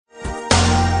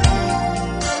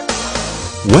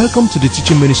Welcome to the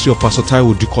teaching ministry of Pastor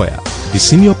Taiwo Dukoya, the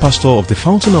senior pastor of the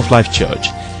Fountain of Life Church.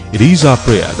 It is our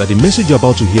prayer that the message you're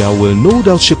about to hear will no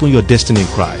doubt shape your destiny in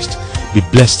Christ. Be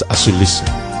blessed as you listen.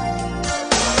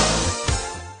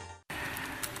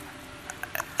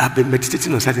 I've been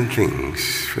meditating on certain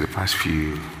things for the past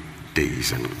few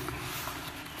days, and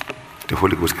the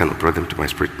Holy Ghost kind of brought them to my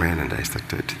spirit man, and I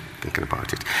started thinking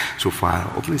about it. So for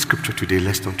our opening scripture today,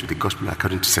 let's turn to the Gospel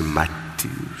according to St.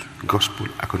 Matthew. Gospel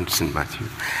according to St. Matthew,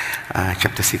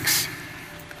 chapter 6.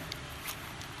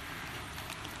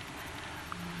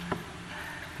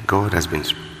 God has been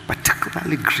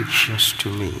particularly gracious to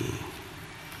me.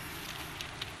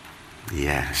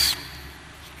 Yes.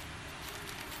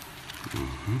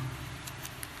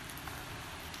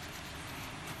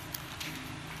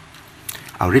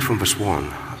 I'll read from verse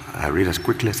 1. I'll read as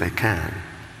quickly as I can.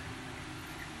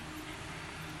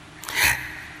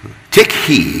 Take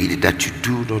heed that you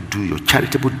do not do your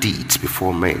charitable deeds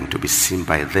before men to be seen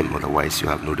by them, otherwise you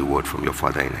have no reward from your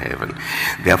Father in heaven.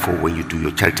 Therefore, when you do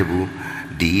your charitable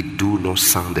deed, do not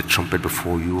sound the trumpet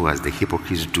before you as the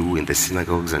hypocrites do in the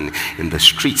synagogues and in the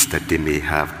streets, that they may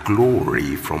have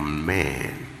glory from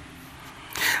men.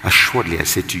 Assuredly, I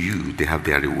say to you, they have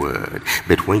their reward.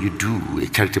 But when you do a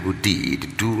charitable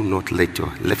deed, do not let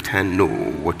your left hand know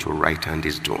what your right hand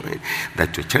is doing,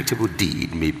 that your charitable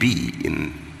deed may be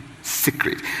in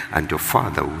secret, and your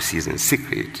Father who sees in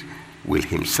secret will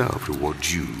himself reward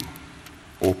you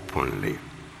openly.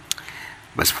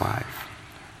 Verse 5.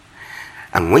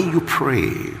 And when you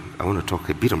pray, I want to talk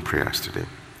a bit on prayers today.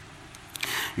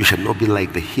 You shall not be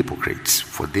like the hypocrites,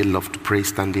 for they love to pray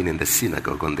standing in the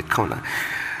synagogue on the corner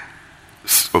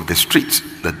of the street,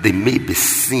 that they may be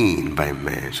seen by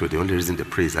men. So the only reason they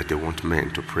pray is that they want men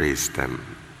to praise them.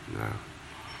 No.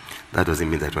 That doesn't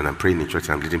mean that when I'm praying in church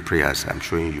and I'm leading prayers, I'm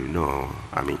showing you, no,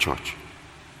 I'm in church.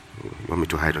 You want me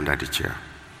to hide under the chair?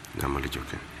 No, I'm only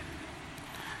joking.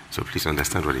 So please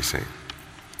understand what he's saying.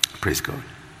 Praise God.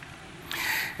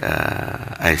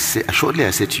 Assuredly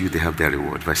I say to you, they have their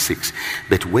reward. Verse 6.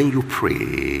 But when you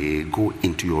pray, go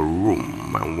into your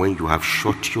room, and when you have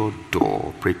shut your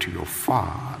door, pray to your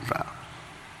Father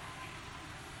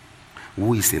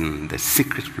who is in the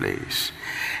secret place,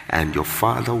 and your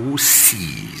Father who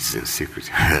sees in secret.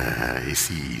 He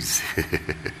sees.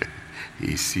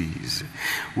 He sees.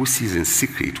 Who sees in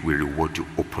secret will reward you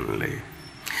openly.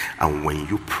 And when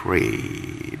you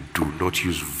pray, do not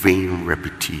use vain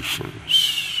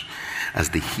repetitions,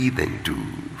 as the heathen do,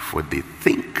 for they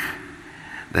think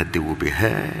that they will be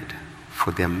heard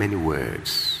for their many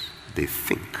words. They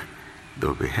think they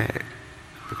will be heard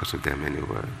because of their many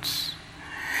words.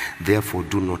 Therefore,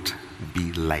 do not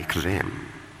be like them,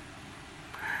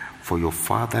 for your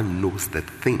Father knows the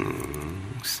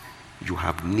things you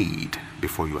have need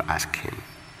before you ask him.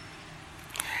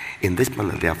 In this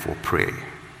manner, therefore, pray.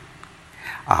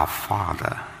 Our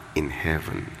Father in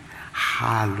heaven,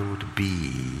 hallowed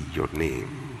be your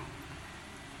name.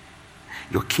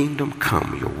 Your kingdom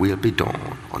come, your will be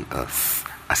done on earth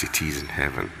as it is in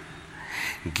heaven.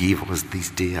 Give us this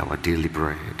day our daily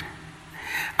bread,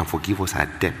 and forgive us our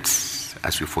debts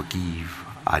as we forgive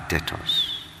our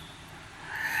debtors.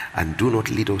 And do not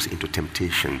lead us into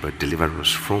temptation, but deliver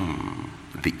us from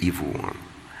the evil one.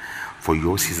 For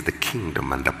yours is the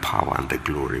kingdom and the power and the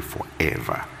glory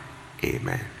forever.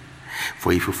 Amen.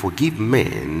 For if you forgive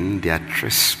men their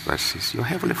trespasses, your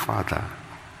heavenly Father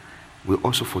will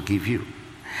also forgive you.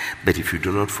 But if you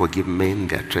do not forgive men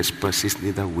their trespasses,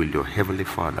 neither will your heavenly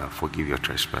Father forgive your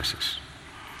trespasses.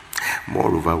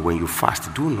 Moreover, when you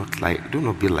fast, do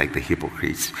not be like the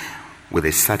hypocrites with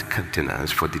a sad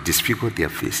countenance, for they disfigure their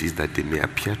faces, that they may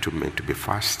appear to men to be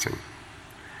fasting.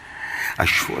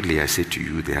 Assuredly, I say to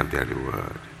you, they have their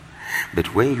reward.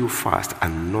 But when you fast,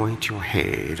 anoint your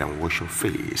head and wash your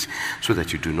face, so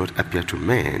that you do not appear to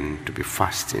men to be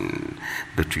fasting,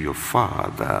 but to your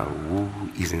Father who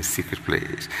is in secret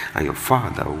place. And your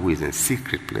Father who is in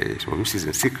secret place, or who is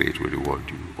in secret, will reward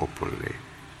you openly.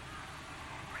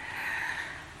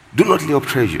 Do not lay up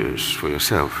treasures for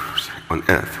yourselves on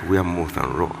earth, where moth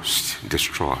and rust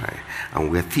destroy,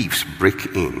 and where thieves break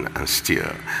in and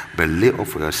steal. But lay up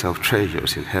for yourself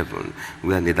treasures in heaven,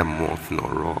 where neither moth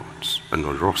nor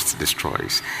rust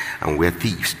destroys, and where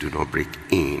thieves do not break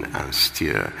in and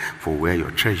steal. For where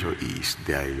your treasure is,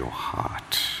 there your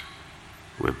heart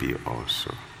will be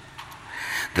also.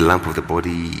 The lamp of the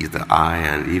body is the eye,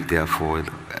 and if therefore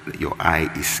your eye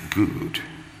is good,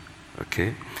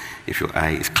 okay? If your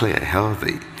eye is clear,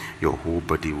 healthy, your whole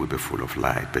body will be full of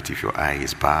light. But if your eye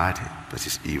is bad, that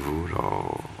is evil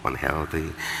or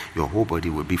unhealthy, your whole body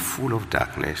will be full of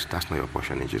darkness. That's not your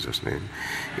portion in Jesus' name.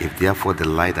 If therefore the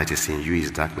light that is in you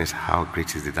is darkness, how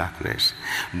great is the darkness?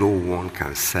 No one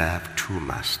can serve two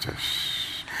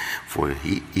masters. For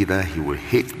either he will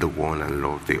hate the one and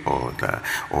love the other,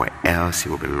 or else he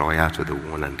will be loyal to the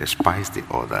one and despise the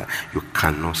other. You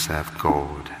cannot serve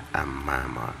God and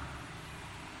mammon.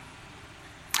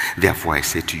 Therefore I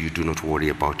say to you, do not worry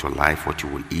about your life, what you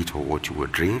will eat or what you will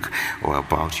drink, or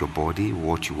about your body,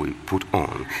 what you will put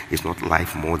on. Is not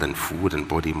life more than food and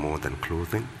body more than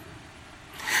clothing?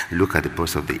 Look at the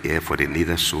birds of the air, for they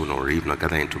neither sow nor reap nor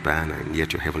gather into barn, and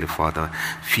yet your heavenly Father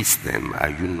feeds them.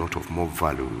 Are you not of more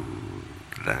value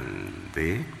than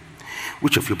they?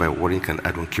 Which of you by worrying can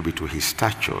add 1 cubit to his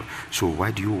stature? So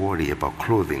why do you worry about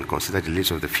clothing? Consider the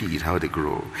lilies of the field, how they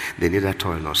grow. They neither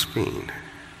toil nor spin.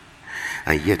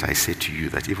 And yet I say to you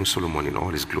that even Solomon in all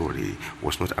his glory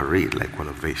was not arrayed like one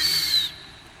of these.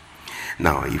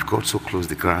 Now, if God so clothes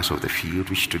the grass of the field,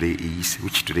 which today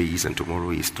is and tomorrow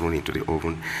is thrown into the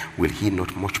oven, will he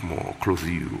not much more clothe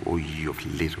you, O ye of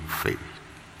little faith?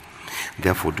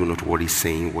 Therefore do not worry,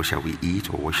 saying, what shall we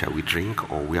eat, or what shall we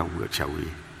drink, or where shall we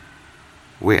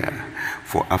wear?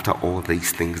 For after all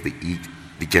these things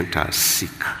the Gentiles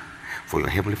seek. For your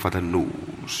heavenly Father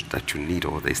knows that you need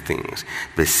all these things.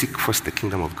 But seek first the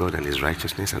kingdom of God and his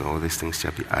righteousness, and all these things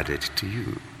shall be added to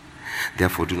you.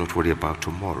 Therefore do not worry about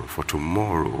tomorrow, for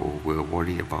tomorrow will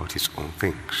worry about its own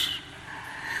things.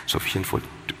 Sufficient for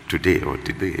today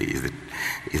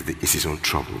is his own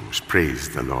troubles. Praise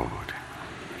the Lord.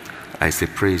 I say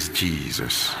praise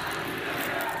Jesus.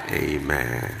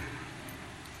 Amen.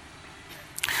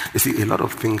 You see, a lot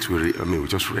of things we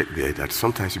just read there that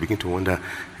sometimes you begin to wonder,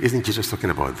 isn't Jesus talking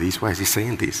about this? Why is he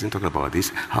saying this? Isn't he talking about this?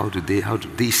 How do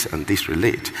this and this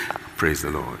relate? Praise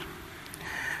the Lord.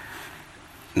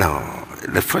 Now,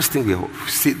 the first thing we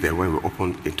see there when we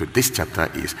open into this chapter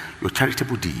is your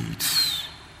charitable deeds.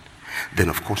 Then,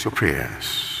 of course, your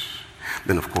prayers.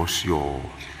 Then, of course, your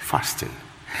fasting.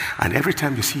 And every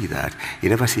time you see that, he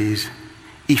never says,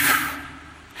 if,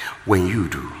 when you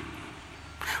do,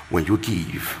 when you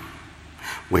give,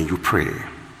 when you pray,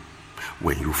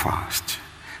 when you fast,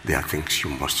 there are things you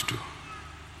must do.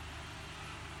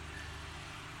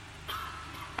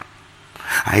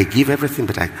 I give everything,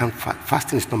 but I can't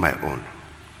fasting is not my own.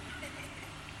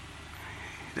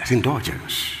 That's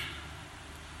indulgence.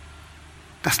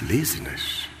 That's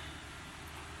laziness.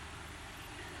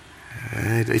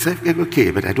 It's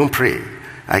okay, but I don't pray.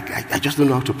 I just don't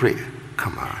know how to pray.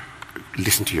 Come on,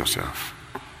 listen to yourself.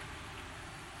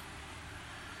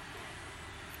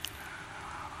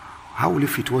 How will you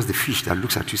feel towards the fish that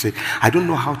looks at you and says, I don't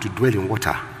know how to dwell in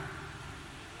water?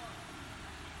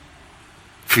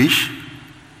 Fish?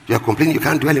 You are complaining you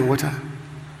can't dwell in water?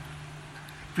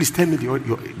 Please tell me,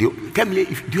 tell me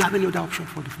do you have any other option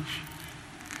for the fish?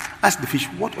 Ask the fish,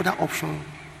 what other option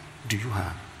do you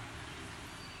have?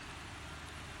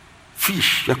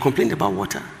 Fish, you are complaining about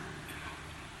water?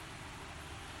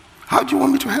 How do you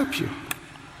want me to help you?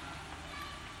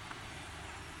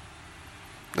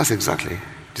 That's exactly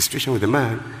the situation with the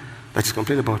man that is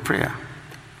complaining about prayer.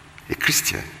 A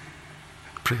Christian.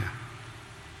 Prayer.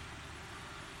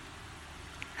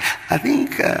 I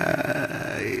think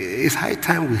it's high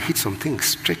time we hit some things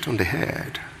straight on the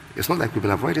head. It's not like we've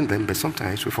been avoiding them, but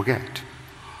sometimes we forget.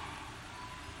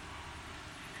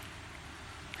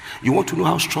 You want to know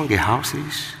how strong a house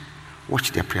is?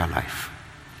 Watch their prayer life.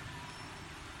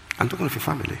 I'm talking of a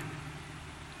family.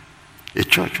 A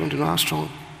church, you want to know how strong,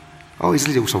 how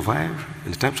easily they will survive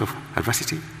in the times of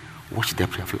adversity? Watch their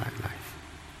prayer life.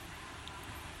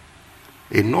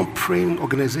 A non-praying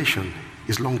organization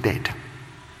is long dead.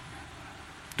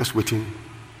 Just waiting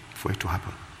for it to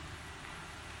happen.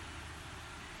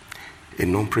 A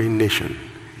non-praying nation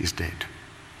is dead,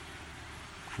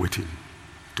 waiting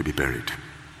to be buried.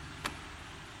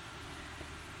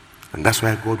 And that's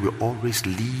why God will always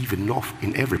leave enough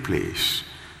in every place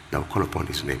that will call upon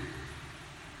his name.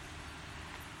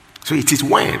 So it is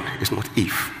when, it's not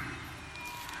if.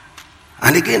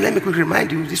 And again, let me quickly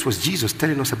remind you, this was Jesus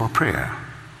telling us about prayer.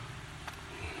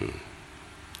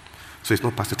 So it's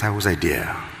not Pastor Taiwo's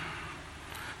idea.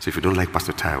 So if you don't like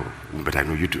Pastor Taiwo, but I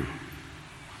know you do.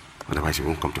 Otherwise you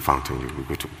won't come to Fountain, you will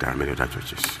go to, there are many other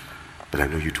churches. But I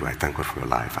know you do, I thank God for your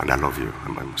life, and I love you, I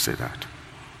must say that.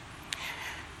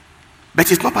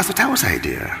 But it's not Pastor Taiwo's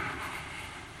idea.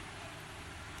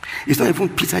 It's not even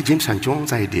Peter, James, and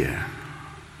John's idea.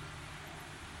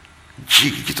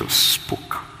 Jesus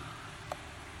spoke.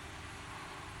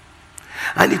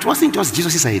 And it wasn't just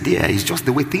Jesus' idea, it's just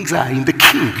the way things are in the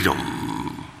kingdom.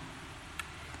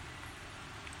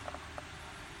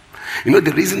 You know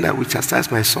the reason that we chastise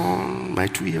my son, my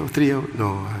 2-year or 3-year?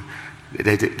 No.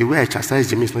 The way I chastise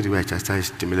Jimmy is not the way I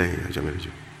chastise Jimmy.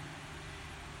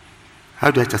 How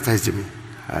do I chastise Jimmy?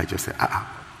 I just say,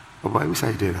 oh boy, which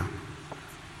are you doing now?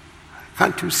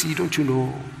 Can't you see? Don't you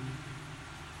know?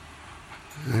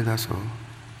 Yeah, that's all.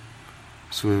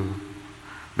 So,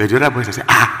 but the other boys say,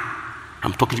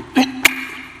 I'm talking to you.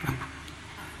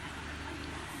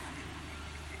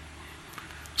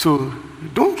 So,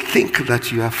 don't think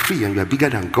that you are free and you are bigger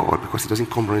than God because He doesn't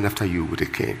come running after you with a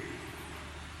cane.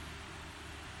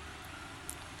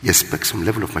 He expects some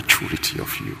level of maturity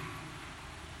of you.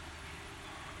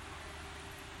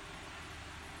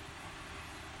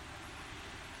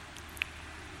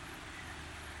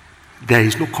 There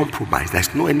is no compromise. There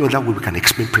is no any other way we can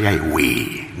explain prayer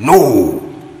away. No.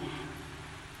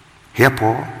 Here,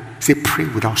 Paul, say pray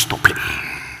without stopping.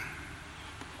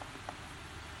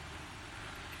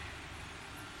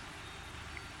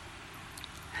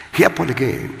 Here, Paul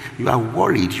again, you are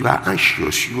worried, you are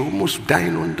anxious, you're almost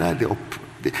dying under the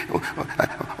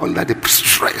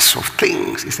stress of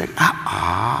things. He said,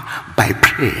 by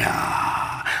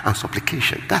prayer and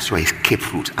supplication. That's your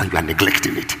escape route, and you are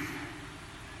neglecting it.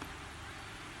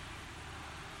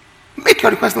 Make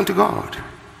your request unto God.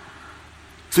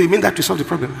 So you mean that to solve the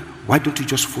problem? Why don't you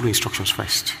just follow instructions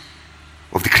first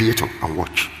of the Creator and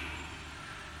watch?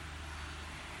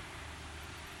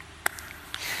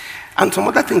 And some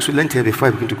other things we learned here before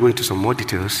I begin to go into some more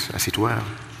details, as it were.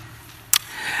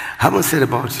 Haven't said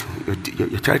about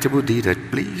your charitable deed that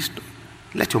please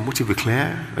let your motive be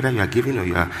clear, whether you are giving or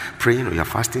you are praying or you are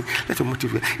fasting. Let your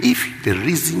motive be clear. If the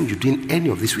reason you're doing any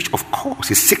of this, which of course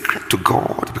is sacred to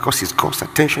God, because it's God's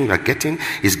attention you are getting,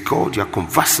 is God you are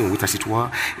conversing with, as it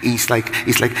were, it's like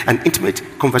an intimate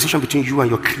conversation between you and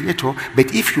your Creator.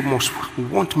 But if you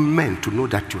want men to know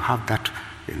that you have that,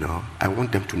 I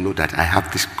want them to know that I have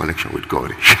this connection with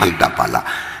God. Shandabala.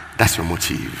 That's your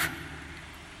motive.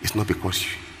 It's not because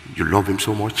you love Him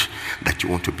so much that you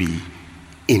want to be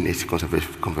in a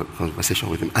conversation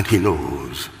with Him, and He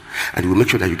knows. And He will make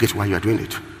sure that you get why you are doing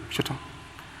it. Shut up.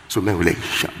 So men will like,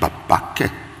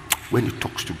 when He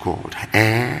talks to God,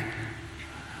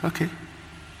 okay.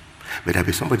 But there'll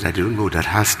be somebody that they don't know that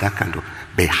has that kind of,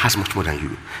 but has much more than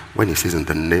you. When He says in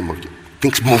the name of,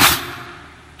 things move.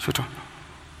 Shut up.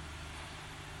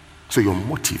 So your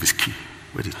motive is key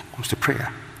when it comes to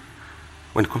prayer,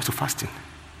 when it comes to fasting,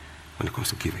 when it comes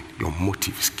to giving. Your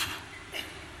motive is key.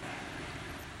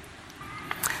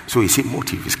 So you see,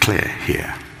 motive is clear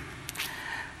here.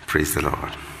 Praise the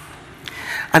Lord.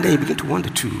 And then you begin to wonder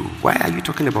too, why are you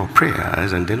talking about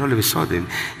prayers? And then all of a sudden,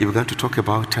 you begin to talk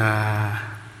about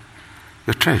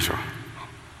your treasure.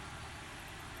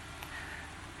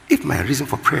 If my reason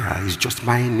for prayer is just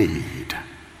my need,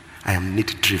 I am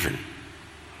need-driven.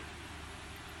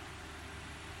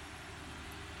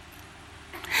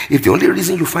 If the only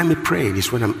reason you find me praying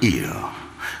is when I'm ill,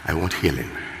 I want healing.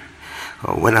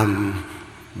 Or when I'm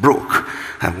broke,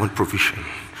 I want provision.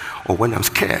 Or when I'm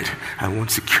scared, I want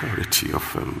security of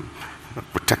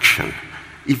protection.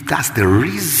 If that's the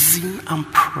reason I'm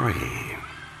praying,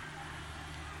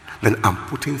 then I'm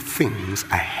putting things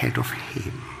ahead of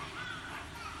Him.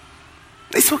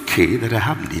 It's okay that I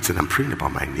have needs and I'm praying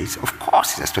about my needs. Of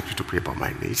course, He's expected to pray about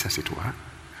my needs, as it were.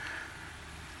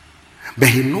 But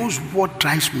He knows what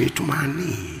drives me to my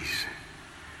knees.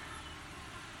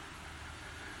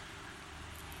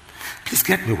 Please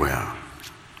get me well.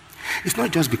 It's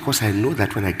not just because I know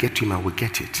that when I get to Him, I will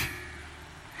get it.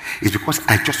 It's because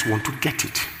I just want to get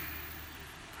it.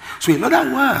 So in other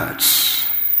words,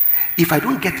 if I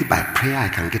don't get it by prayer, I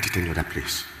can get it any other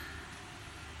place.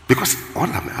 Because all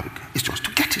I'm having is just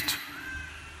to get it.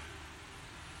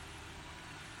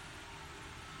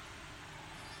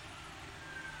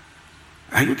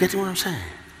 Are you getting what I'm saying?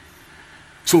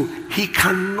 So He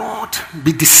cannot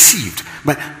be deceived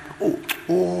by,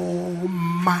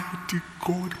 Almighty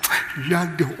God, You are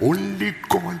the only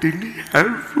God in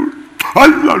heaven.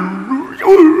 Hallelujah.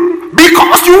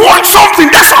 Because you want something,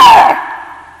 that's all.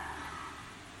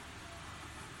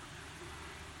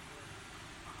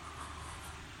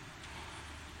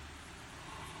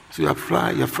 So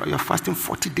you're fasting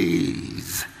 40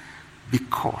 days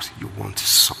because you want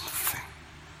something.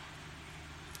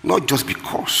 Not just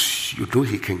because you know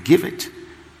He can give it,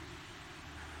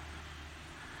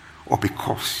 or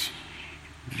because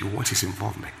you want His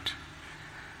involvement.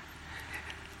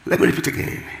 Let me repeat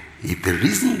again. If the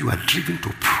reason you are driven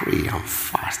to pray and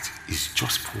fast is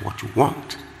just for what you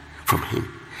want from Him,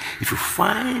 if you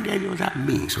find any other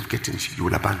means of getting it, you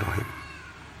will abandon Him.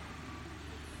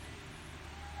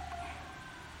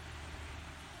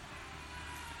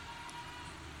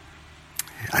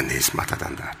 And he's smarter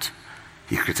than that.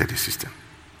 He created a system.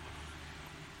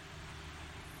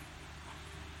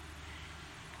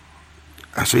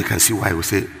 And so you can see why we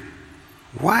say,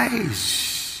 why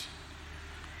is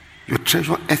your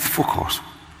treasure earth focused?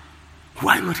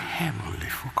 Why not heavenly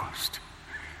focused?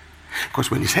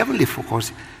 Because when it's heavenly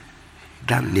focused,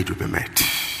 that need will be met.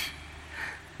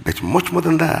 But much more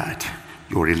than that,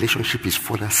 your relationship is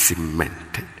further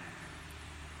cemented.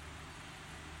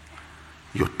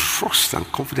 Your trust and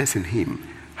confidence in him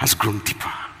has grown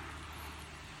deeper.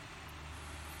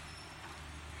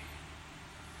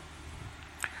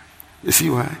 You see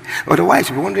why? Otherwise,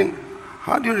 you'll be wondering,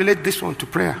 how do you relate this one to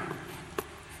prayer?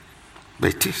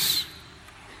 But it is.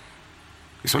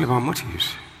 It's all about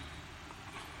motives.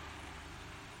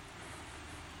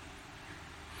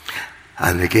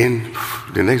 And again,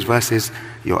 the next verse says,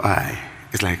 your eye.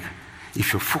 It's like,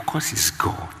 if your focus is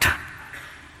God,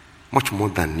 much more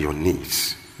than your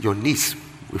needs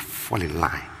will fall in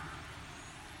line.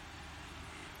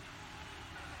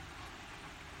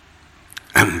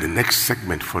 And the next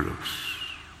segment follows.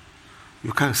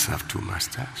 You can't serve two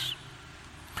masters.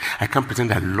 I can't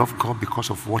pretend I love God because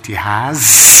of what he has.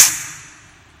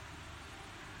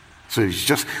 So it's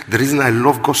just the reason I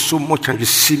love God so much and you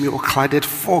see me all cladded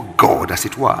for God, as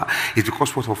it were, is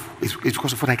because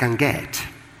of what I can get.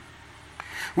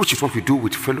 Which is what we do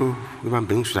with fellow human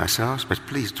beings with ourselves. But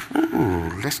please,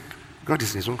 God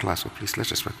is in his own class, so please,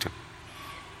 let's respect him.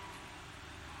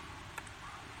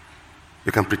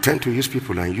 You can pretend to use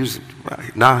people and use it.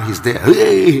 Now he's there.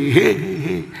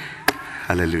 Hey.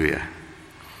 Hallelujah.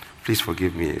 Please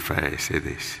forgive me if I say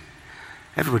this.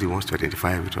 Everybody wants to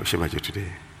identify with Oshemajo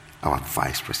today, our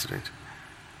vice president.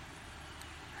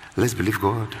 Let's believe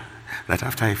God that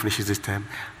after he finishes this term,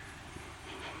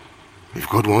 if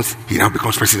God wants, he now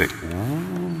becomes president.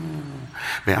 Ooh.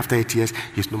 But after 8 years,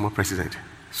 he's no more president.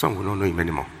 Some will not know him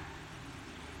anymore.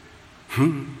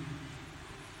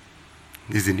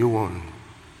 This is the new one.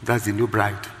 That's the new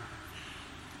bride.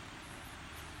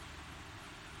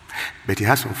 But he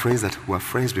has some friends that were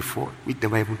friends before. We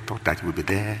never even thought that he would be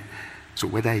there. So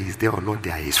whether he's there or not,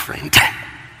 they are his friend.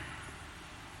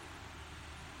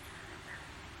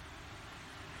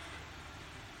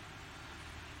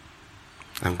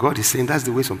 And God is saying that's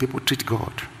the way some people treat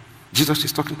God. Jesus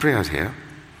is talking prayers here.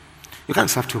 You can't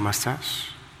serve two masters.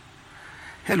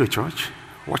 Hello, church.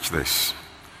 Watch this.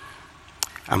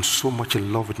 I'm so much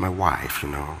in love with my wife, you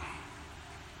know.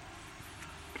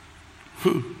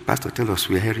 Pastor, tell us,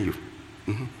 we are hearing you.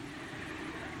 Mm-hmm.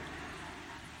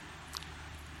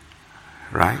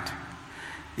 Right?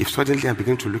 If suddenly I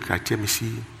begin to look at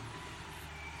TMC,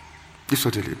 if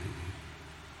suddenly,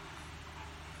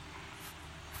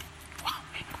 wow.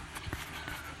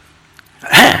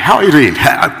 Hey, how are you doing?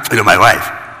 You know, my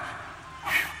wife.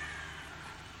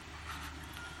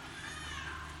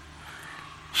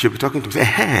 She'll be talking to me, say,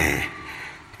 hey,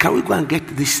 can we go and get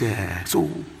this? So,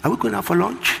 are we going out for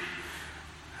lunch?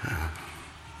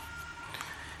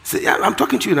 Say, yeah, I'm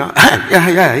talking to you now.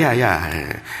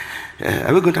 Yeah.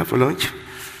 Are we going out for lunch?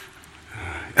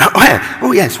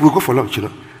 Oh, yes, we'll go for lunch, you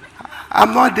know.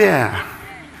 I'm not there.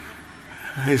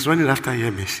 He's running after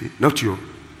EMC, not you.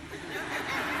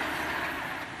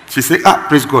 She said,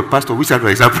 praise God, Pastor, which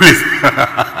advice? Please.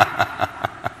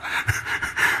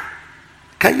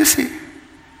 Can you see?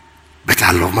 But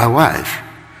I love my wife.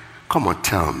 Come on,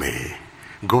 tell me.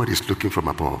 God is looking from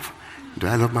above. Do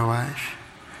I love my wife?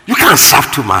 You can't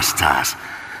serve two masters.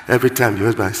 Every time your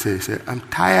husband says, I'm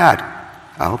tired.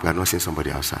 I hope you're not seeing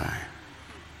somebody outside.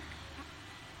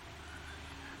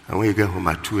 And when you get home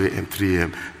at 2 a.m., 3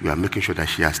 a.m., you are making sure that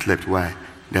she has slept. Why?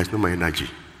 There's no more energy.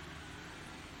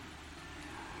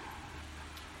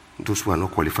 Those who are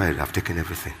not qualified have taken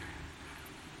everything.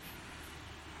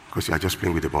 Because you are just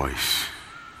playing with the boys.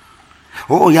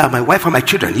 Oh, yeah, my wife and my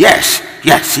children. Yes.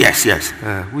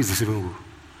 Who is this even?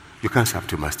 You can't serve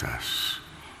two masters.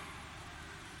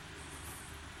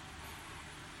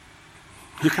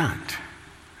 You can't.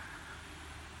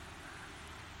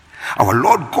 Our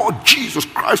Lord God, Jesus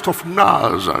Christ of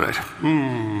Nazareth.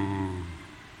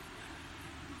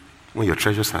 When your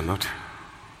treasures are not.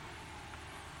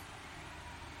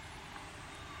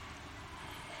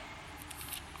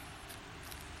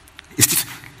 It's just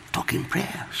talking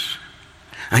prayers.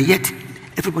 And yet,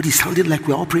 everybody sounded like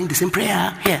we're all praying the same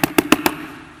prayer here.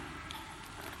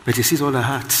 But he sees all our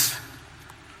hearts.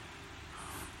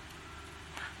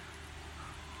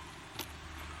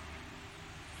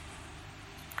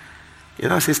 You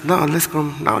know, he says, now let's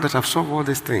come, now that I've solved all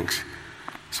these things.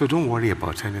 So don't worry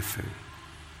about anything.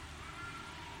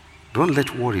 Don't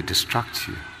let worry distract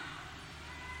you.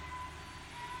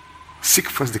 Seek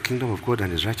first the kingdom of God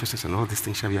and his righteousness, and all these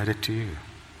things shall be added to you.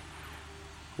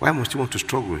 Why must you want to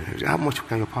struggle? How much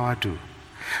can your power do?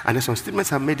 And there's some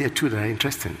statements I've made here too that are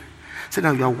interesting. Say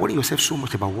now you are worrying yourself so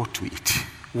much about what to eat.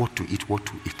 What to eat, what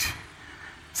to eat.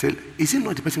 Say, is it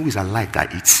not the person who is alive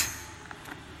that eats?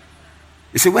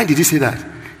 He said, when did he say that?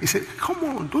 He said, come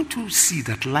on, don't you see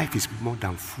that life is more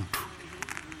than food?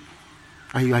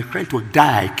 And you are trying to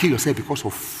die, kill yourself because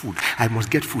of food. I must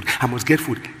get food. I must get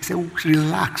food. He said,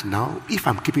 relax now. If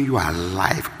I'm keeping you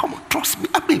alive, come on, trust me.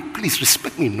 I mean, please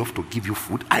respect me enough to give you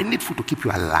food. I need food to keep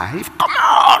you alive. Come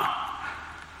on.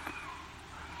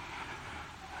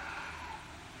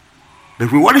 But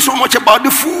we worry so much about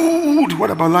the food.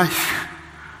 What about life?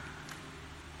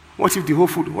 What if the whole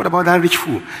food? What about that rich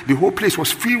food? The whole place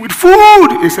was filled with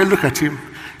food. He said, look at him.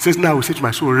 He says, now he said to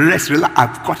my soul, rest, relax.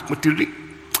 I've got material.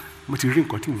 I've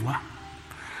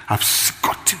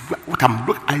got what I'm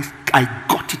looking. I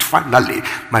got it finally.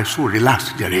 My soul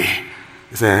relaxed, Jerry.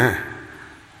 He said,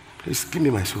 please give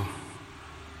me my soul.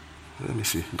 Let me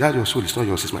see. That your soul is not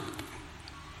yours, it's mine.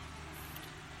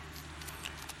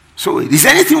 So is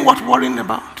anything worth worrying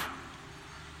about?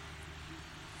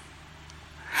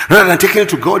 Rather than taking it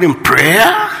to God in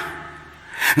prayer?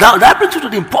 Now that brings you to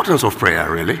the importance of prayer,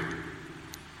 really.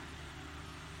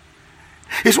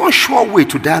 It's one sure way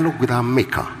to dialogue with our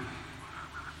Maker.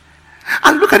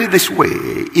 And look at it this way.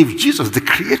 If Jesus, the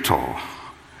Creator,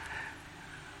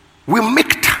 will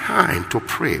make time to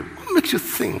pray, what makes you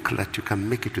think that you can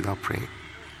make it without praying?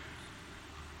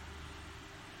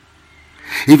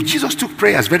 If Jesus took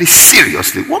prayers very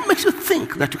seriously, what makes you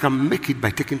think that you can make it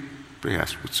by taking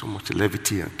prayers with so much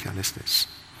levity and carelessness?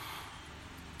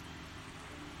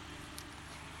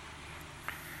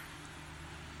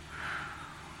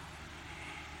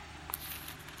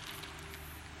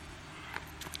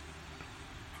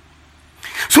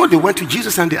 So they went to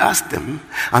Jesus and they asked them,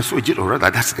 and so Jesus, or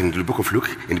rather that's in the book of Luke,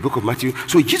 in the book of Matthew.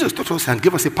 So Jesus taught us and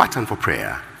gave us a pattern for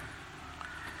prayer.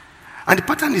 And the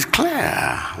pattern is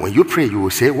clear. When you pray, you will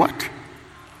say what?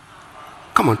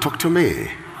 Come on, talk to me.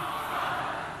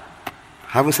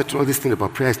 Having said all this thing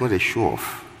about prayer is not a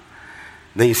show-off.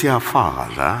 Then you say, our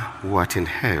Father who art in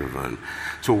heaven.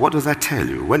 So what does that tell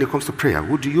you? When it comes to prayer,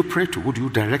 who do you pray to? Who do you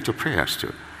direct your prayers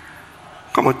to?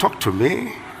 Come on, talk to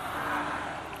me.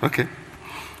 Okay.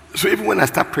 So even when I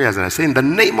start prayers and I say, in the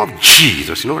name of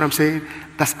Jesus, you know what I'm saying?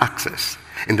 That's access.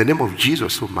 In the name of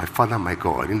Jesus, so my Father, my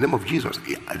God. In the name of Jesus,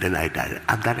 then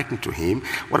I'm directing to him.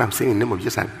 What I'm saying in the name of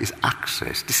Jesus is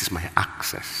access. This is my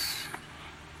access.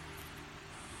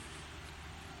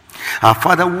 Our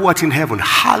Father who art in heaven,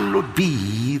 hallowed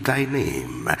be thy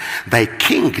name. Thy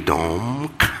kingdom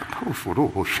come.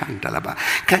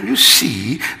 Can you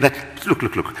see that?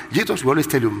 Look. Jesus will always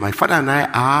tell you, my Father and I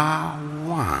are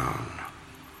one.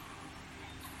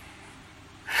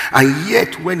 And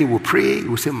yet when he will pray, he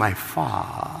will say, my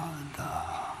Father.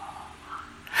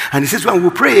 And he says, when we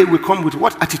pray, we come with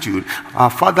what attitude? Our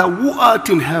Father who art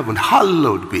in heaven,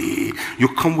 hallowed be. You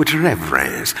come with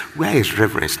reverence. Where is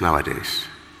reverence nowadays?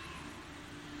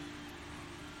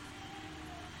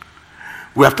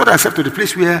 We have taught ourselves to the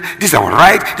place where this is our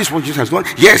right, this is what Jesus has done.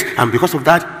 Yes, and because of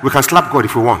that, we can slap God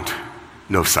if we want.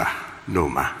 No, sir. No,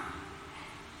 ma.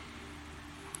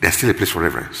 There's still a place for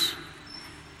reverence.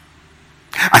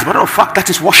 As a matter of fact, that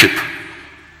is worship.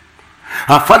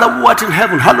 Our Father who art in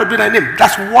heaven, hallowed be thy name.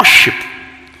 That's worship.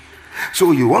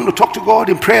 So you want to talk to God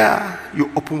in prayer, you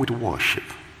open with worship.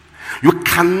 You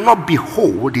cannot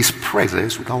behold his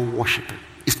presence without worshiping.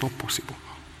 It's not possible.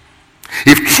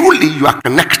 If truly you are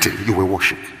connected, you will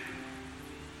worship.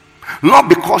 Not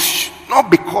because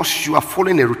you are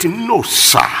following a routine. No,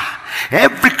 sir.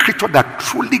 Every creature that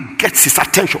truly gets his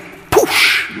attention,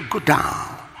 push, you go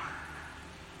down.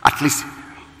 At least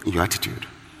in your attitude.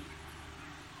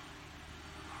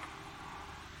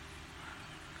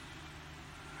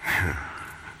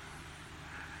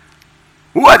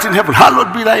 Who art in heaven,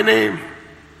 hallowed be thy name.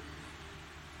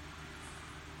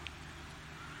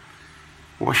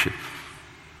 Worship.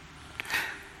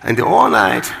 And the all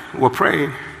night we were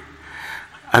praying,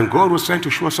 and God was trying to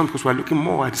show us something because we were looking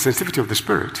more at the sensitivity of the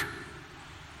Spirit.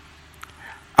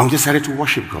 And we just started to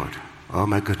worship God. Oh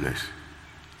my goodness.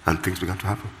 And things began to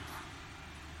happen.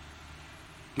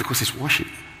 Because it's worship.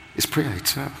 It's prayer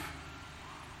itself.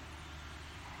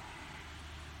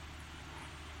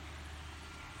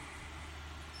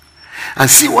 And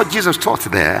see what Jesus taught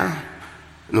there.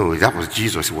 No, that was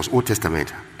Jesus. It was Old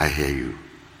Testament. I hear you.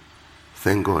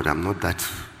 Thank God I'm not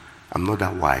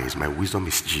that wise. My wisdom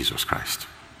is Jesus Christ.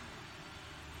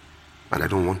 And I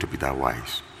don't want to be that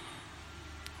wise.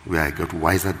 Where I got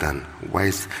wiser than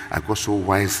wise. I got so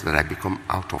wise that I become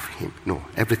out of him. No,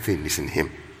 everything is in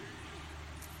him.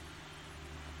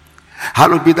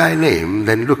 Hallowed be thy name.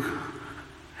 Then look,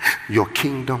 your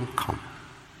kingdom come.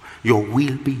 Your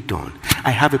will be done.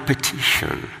 I have a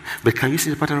petition. But can you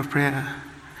see the pattern of prayer?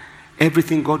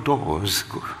 Everything God does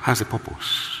has a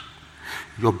purpose.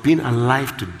 Your being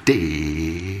alive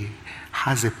today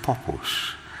has a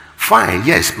purpose. Fine,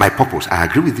 yes, my purpose. I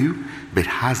agree with you. But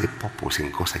has a purpose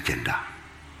in God's agenda.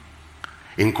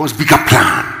 In God's bigger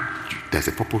plan. There's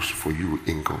a purpose for you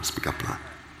in God's bigger plan.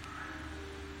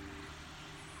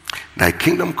 Thy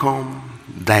kingdom come,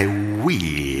 thy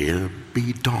will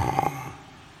be done.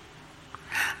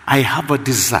 I have a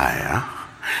desire,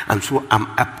 and so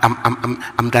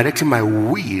I'm directing my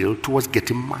will towards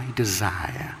getting my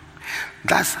desire.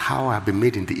 That's how I've been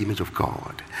made in the image of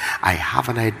God. I have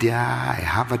an idea, I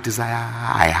have a desire,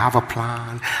 I have a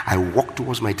plan. I walk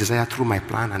towards my desire through my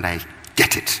plan, and I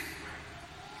get it.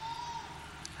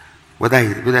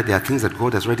 Whether there are things that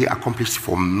God has already accomplished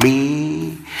for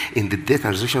me in the death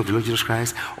and resurrection of the Lord Jesus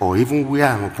Christ, or even where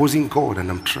I'm opposing God and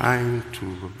I'm trying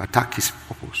to attack his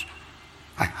purpose,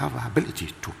 I have the ability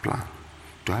to plan,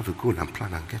 to have a goal and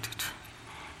plan and get it.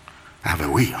 I have a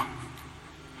will.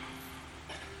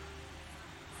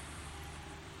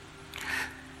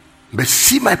 But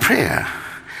see my prayer.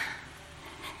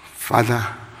 Father,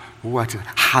 who art in,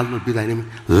 hallowed be thy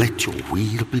name. Let your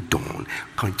will be done.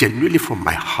 Genuinely from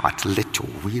my heart, let your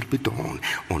will be done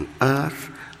on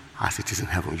earth as it is in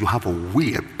heaven. You have a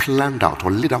will planned out or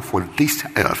laid out for this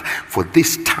earth, for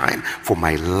this time, for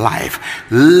my life.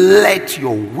 Let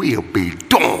your will be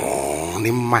done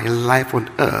in my life on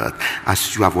earth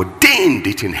as you have ordained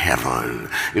it in heaven.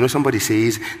 You know, somebody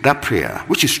says that prayer,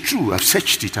 which is true. I've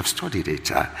searched it, I've studied it.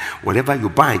 Whatever you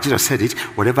bind, Jesus said it,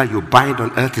 whatever you bind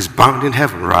on earth is bound in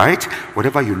heaven, right?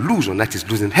 Whatever you lose on earth is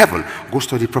loose in heaven. Go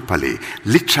study it properly.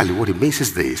 Literally what it means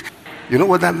is this. You know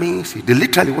what that means?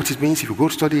 Literally what it means, if you go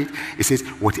study it, it says,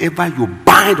 whatever you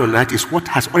bind on earth is what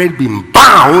has already been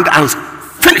bound and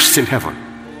finished in heaven.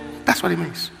 That's what it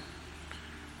means.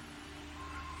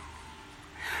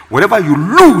 Whatever you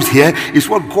lose here is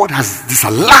what God has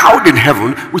disallowed in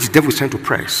heaven, which the devil is trying to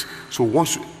press. So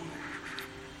once you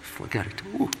forget it,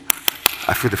 ooh,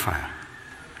 I feel the fire.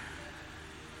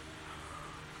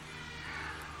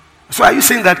 So are you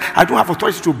saying that I don't have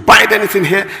authority to bind anything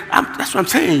here? That's what I'm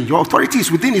saying. Your authority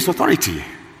is within his authority.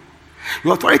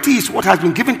 Your authority is what has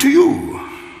been given to you.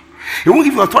 He won't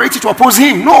give you authority to oppose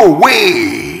him. No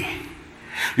way.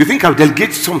 You think I'll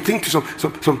delegate something to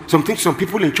something to some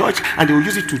people in church and they will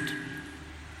use it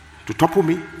to topple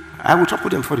me? I will topple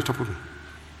them before they topple me.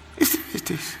 It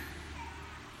is.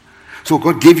 So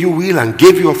God gave you will and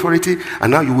gave you authority,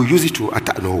 and now you will use it to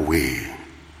attack. No way.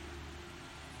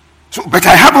 So, but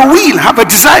I have a will, have a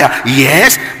desire.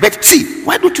 Yes, but see,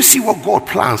 why don't you see what God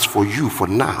plans for you for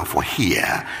now, for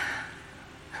here?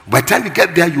 By the time you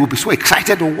get there, you will be so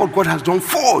excited on what God has done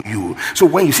for you. So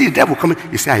when you see the devil coming,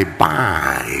 you say, I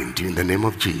bind you in the name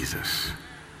of Jesus.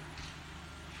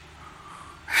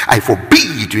 I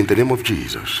forbid you in the name of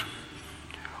Jesus.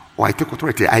 Or I take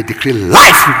authority, I decree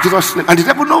life in Jesus' name. And the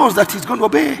devil knows that he's going to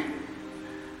obey.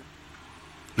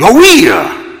 Your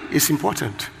will is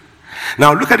important.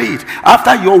 Now look at it.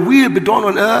 After your will be done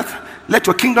on earth, let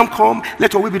your kingdom come,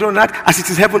 let your will be done on earth as it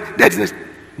is in heaven.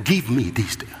 Give me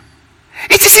this day.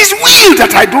 It is his will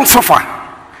that I don't suffer.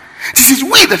 It is his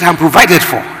will that I'm provided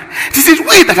for. It is his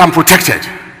will that I'm protected.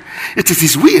 It is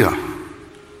his will.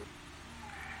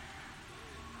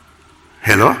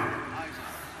 Hello?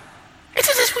 It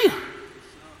is his will.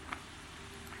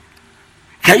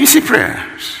 Can you see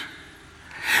prayers?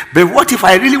 But what if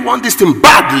I really want this thing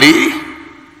badly?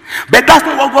 But that's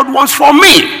not what God wants for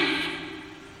me.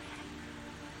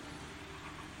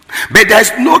 But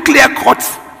there's no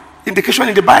clear-cut indication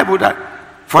in the Bible that,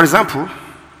 for example,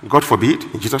 God forbid,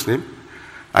 in Jesus' name,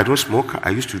 I don't smoke.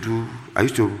 I used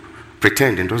to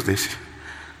pretend in those days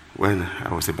when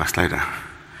I was a backslider.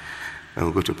 I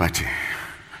would go to a party.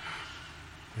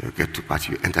 You get to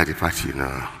party, you enter the party, you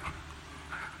know.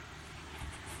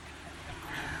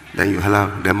 Then you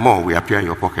allow, the more will appear in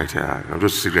your pocket.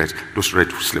 Those cigarettes, those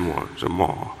red slim ones, the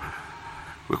more.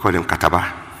 We call them kataba.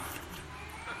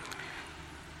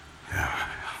 Yeah.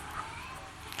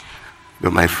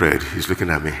 But my friend, he's looking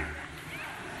at me.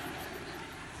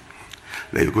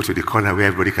 Then you go to the corner where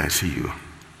everybody can see you.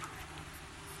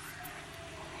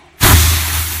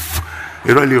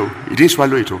 You don't know. He didn't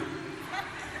swallow it.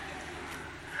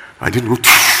 I didn't go.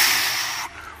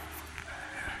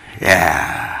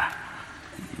 Yeah.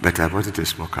 But I wasn't a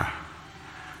smoker.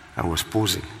 I was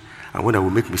posing. And when I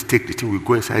would make mistake, the thing will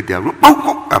go inside there.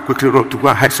 I quickly run to go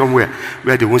and hide somewhere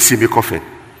where they won't see me coughing.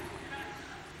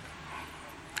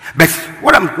 But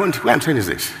what I'm saying is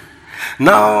this.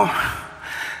 Now,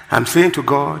 I'm saying to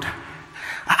God,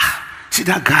 see,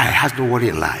 that guy has no worry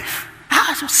in life.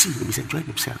 Just see him, he's enjoying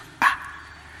himself.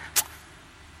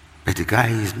 But the guy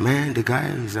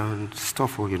is on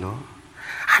stuff,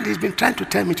 and he's been trying to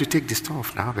tell me to take the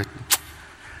stuff now,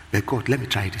 but God, let me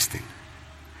try this thing.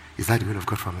 Is that the will of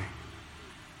God for me?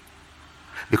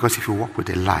 Because if you walk with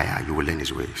a liar, you will learn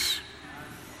his ways.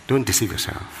 Don't deceive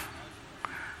yourself.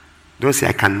 Don't say,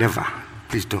 I can never.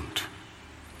 Please don't.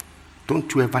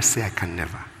 Don't you ever say, I can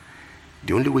never.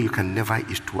 The only way you can never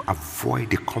is to avoid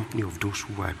the company of those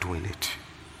who are doing it.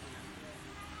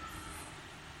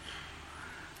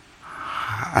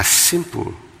 As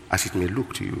simple as it may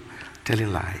look to you,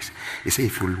 telling lies. He said,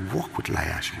 if you walk with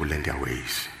liars, you will learn their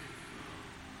ways.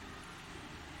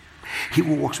 He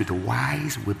who walks with the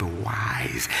wise will be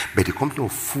wise, but the company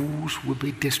of fools will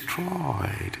be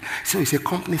destroyed. So it's a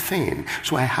company thing.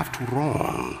 So I have to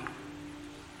run.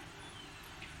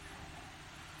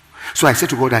 So I said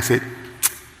to God,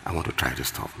 I want to try this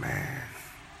stuff, man.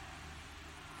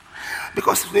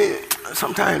 Because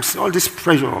sometimes all this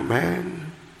pressure,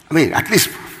 man. I mean, at least,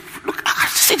 look,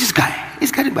 see this guy.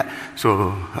 He's getting back.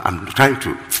 So I'm trying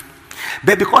to.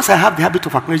 But because I have the habit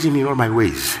of acknowledging him in all my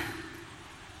ways,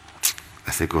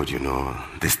 I say, God,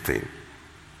 this thing.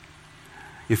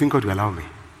 You think God will allow me?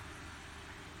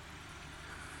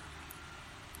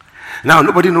 Now,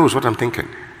 nobody knows what I'm thinking.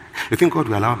 You think God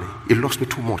will allow me? He loves me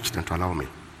too much than to allow me.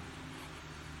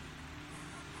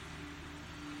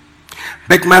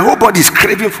 But my whole body is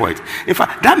craving for it. In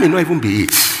fact, that may not even be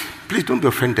it. Please don't be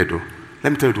offended, though.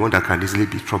 Let me tell you the one that can easily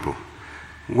be trouble.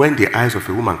 When the eyes of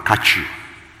a woman catch you,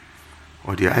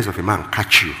 or the eyes of a man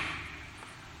catch you,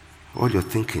 all your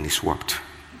thinking is warped.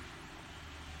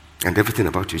 And everything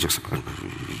about you is just about,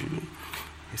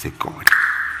 you say, God,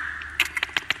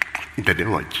 in the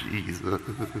name of Jesus.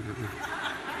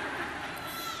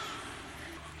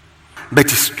 But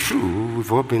it's true,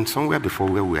 we've all been somewhere before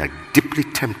where we are deeply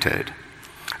tempted.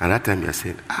 And that time you're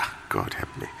saying, God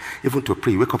help me. Even to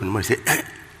pray, you wake up in the morning and say,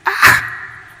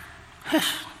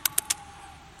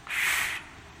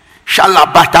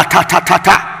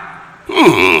 Shalabatatata.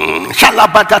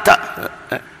 Shalabatata.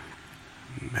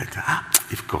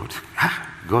 If God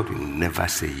will never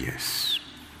say yes.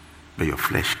 But your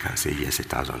flesh can say yes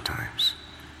 1,000 times.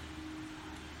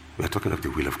 We are talking of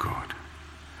the will of God.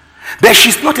 But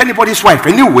she's not anybody's wife.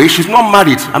 Anyway, she's not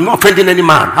married. I'm not offending any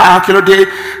man.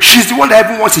 She's the one that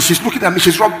everyone wants. She's looking at me.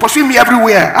 She's pursuing me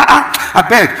everywhere. I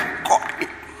beg. God.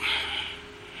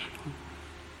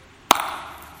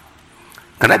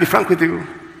 Can I be frank with you?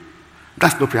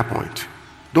 That's no prayer point.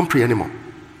 Don't pray anymore.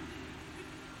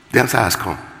 The answer has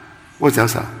come. What's the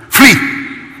answer? Free.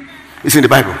 It's in the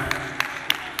Bible.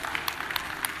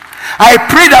 I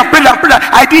prayed.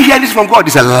 I didn't hear this from God.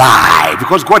 It's a lie.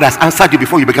 Because God has answered you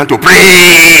before you began to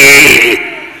pray.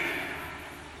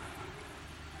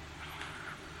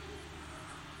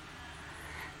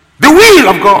 The will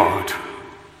of God.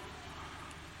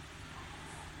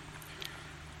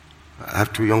 I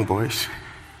have 2 young boys.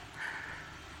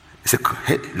 He said,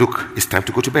 hey, look, it's time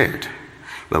to go to bed.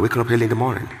 We're waking up early in the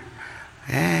morning.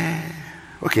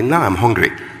 Okay, now I'm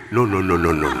hungry. No. No.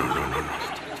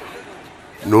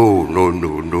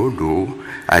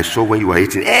 I saw when you were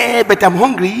eating. But I'm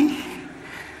hungry.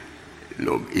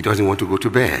 No, he doesn't want to go to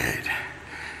bed.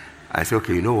 I said,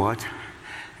 okay, you know what?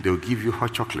 They'll give you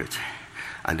hot chocolate.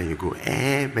 And then you go,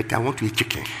 but I want to eat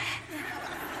chicken.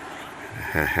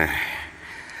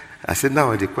 I said,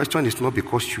 now the question is not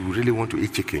because you really want to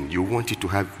eat chicken. You want to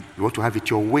have it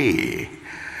your way.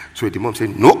 So the mom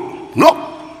said, no.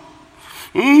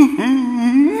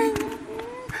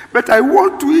 But I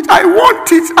want to eat. I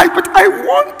want it. But I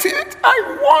want it.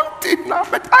 I want it now.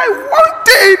 But I want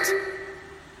it.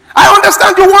 I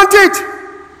understand you want it.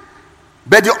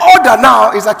 But the order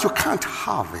now is that you can't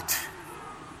have it.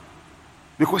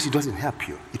 Because it doesn't help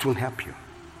you. It won't help you.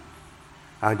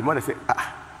 And the mother said,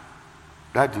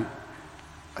 Daddy.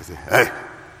 I said, hey,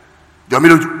 do you want me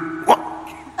to do what?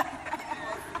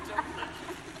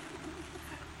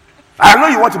 I know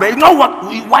you want to, but you know what?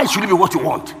 Why should it be what you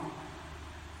want?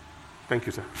 Thank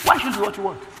you, sir. Why should it be what you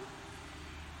want?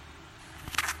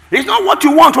 It's not what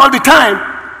you want all the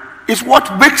time. It's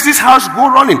what makes this house go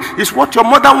running. It's what your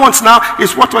mother wants now.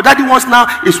 It's what your daddy wants now.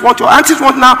 It's what your aunties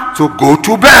want now. So go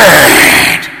to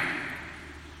bed.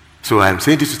 So I'm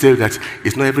saying this to tell you that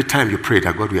it's not every time you pray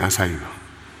that God will answer you.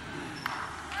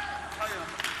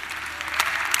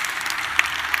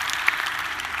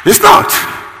 It's not.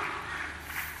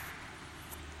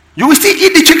 You will still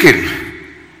eat the chicken.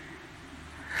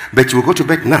 But you will go to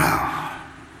bed now.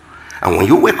 And when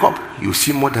you wake up, you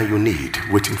see more than you need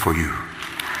waiting for you.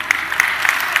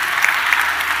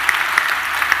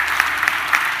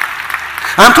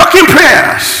 I'm talking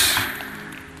prayers.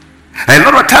 And a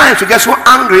lot of times we get so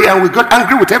angry, and we got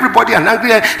angry with everybody, and angry.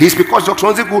 It's because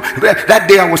Dr. Onzigu, that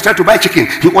day I was trying to buy chicken.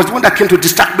 He was the one that came to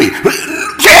distract me.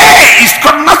 Yeah, it's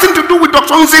got nothing to do with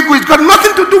Dr. Onzigu. It's got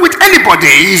nothing to do with anybody.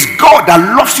 It's God that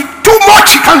loves you too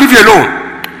much. He can't leave you alone.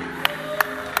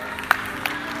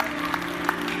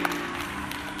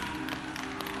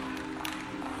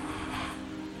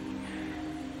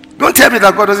 Don't tell me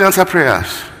that God doesn't answer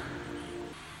prayers.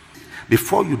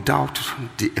 Before you doubt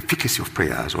the efficacy of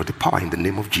prayers or the power in the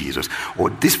name of Jesus or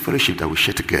this fellowship that we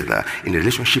share together in a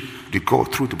relationship with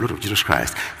God through the blood of Jesus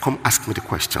Christ, come ask me the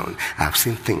question. I have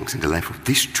seen things in the life of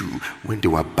these two when they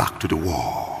were back to the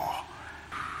wall.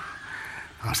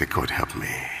 I'll say, God help me.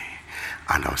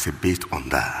 And I'll say, based on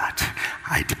that,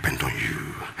 I depend on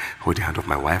you. Hold the hand of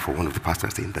my wife or one of the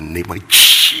pastors, say, in the name of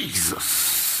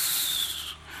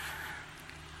Jesus.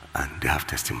 And they have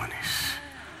testimonies.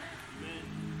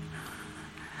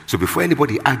 So before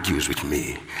anybody argues with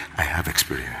me, I have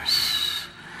experience.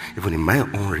 Even in my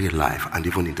own real life and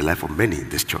even in the life of many in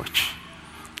this church,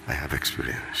 I have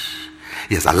experience.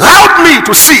 He has allowed me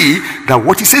to see that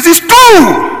what he says is true.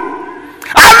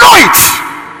 I know it.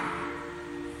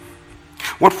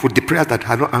 What for the prayers that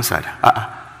are not answered?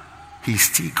 He's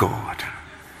still God.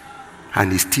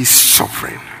 And he's still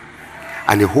sovereign.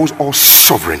 And he holds all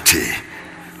sovereignty.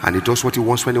 And he does what he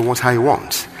wants when he wants, how he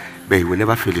wants. But he will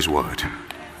never fail his word.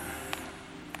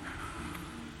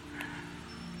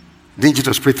 Didn't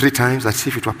Jesus pray 3 times that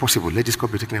if it were possible, let this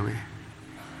cup be taken away?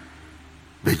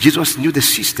 But Jesus knew the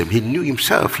system. He knew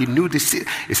himself. He knew the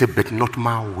system. He said, but not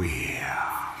my will.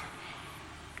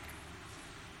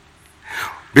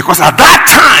 Because at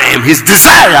that time, his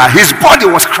desire, his body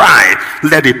was crying,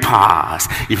 let it pass.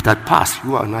 If it had passed,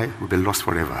 you and I would be lost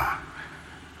forever.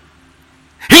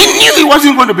 He knew it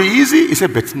wasn't going to be easy. He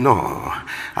said, but no.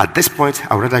 At this point,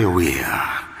 I would rather your will.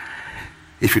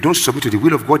 If you don't submit to the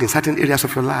will of God in certain areas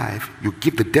of your life, you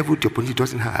give the devil the opportunity he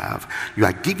doesn't have. You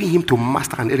are giving him to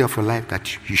master an area of your life that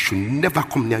he should never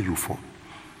come near you for.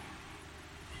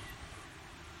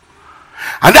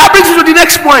 And that brings me to the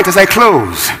next point as I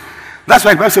close. That's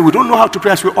why the Bible says we don't know how to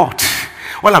pray as we ought.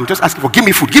 Well, I'm just asking for, give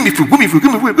me food, give me food, give me food,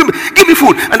 give me food, give me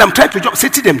food. And I'm trying to jump. Say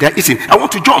to them, they're eating. I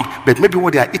want to jump. But maybe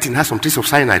what they are eating has some trace of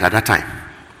cyanide at that time.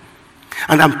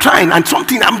 And I'm trying, and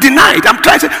something I'm denied. I'm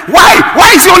trying to say, why?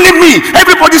 Why is it only me?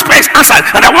 Everybody's prayer is answered,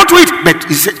 and I want to eat. But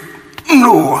he said,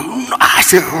 no. I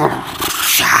said,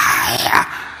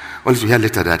 only to hear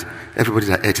later that everybody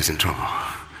that ate is in trouble.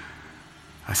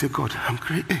 I said, God, I'm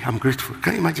grateful.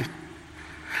 Can you imagine?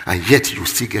 And yet you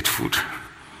still get food.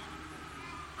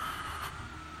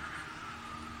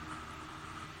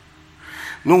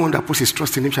 No one that puts his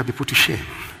trust in him shall be put to shame.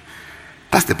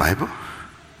 That's the Bible.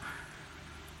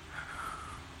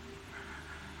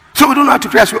 So we don't know how to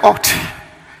pray as we ought.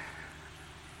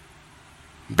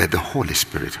 But the Holy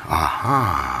Spirit,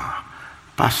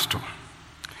 Pastor.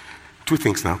 2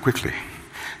 things now, quickly.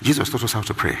 Jesus taught us how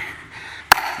to pray.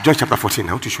 John chapter 14,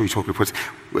 I want to show you some reports.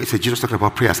 It's Jesus talking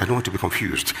about prayers. I don't want to be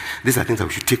confused. These are things that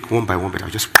we should take one by one, but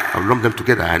I'll lump them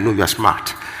together. I know you are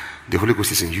smart. The Holy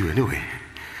Ghost is in you anyway.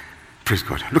 Praise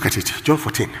God. Look at it. John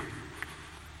 14.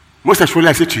 Most assuredly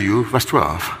I say to you, verse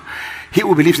 12, he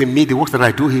who believes in me, the works that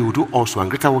I do, he will do also, and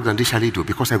greater work than this shall he do,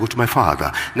 because I go to my Father.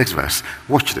 Next verse.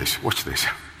 Watch this.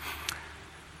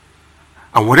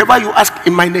 And whatever you ask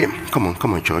in my name, come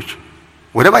on, church.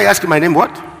 Whatever you ask in my name, what?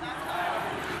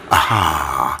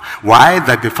 Why?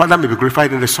 That the Father may be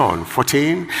glorified in the Son.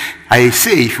 14. I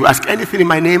say, if you ask anything in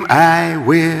my name, I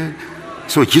will.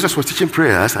 So Jesus was teaching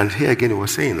prayers, and here again he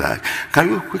was saying that. Can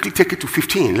you quickly take it to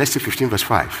 15? Let's see 15 verse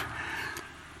 5.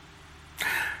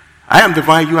 I am the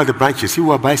vine, you are the branches. He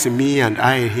who abides in me and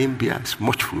I in him bears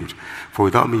much fruit. For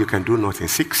without me you can do nothing.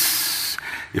 6.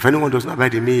 If anyone does not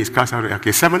abide in me, he is cast out.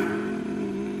 Okay,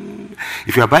 7.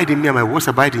 If you abide in me and my words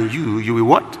abide in you, you will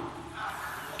what?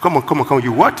 Come on.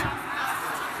 You what?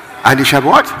 And you shall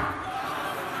what?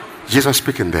 Jesus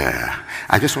speaking there.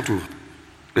 I just want to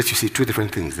let you see 2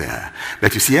 different things there.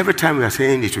 But you see, every time we are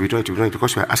saying it will be done,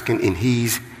 because we are asking in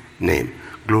his name.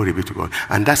 Glory be to God.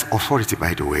 And that's authority,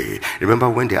 by the way. Remember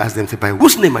when they asked them, say, by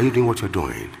whose name are you doing what you're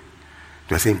doing?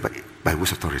 They are saying, by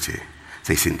whose authority?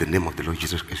 Say, it's in the name of the Lord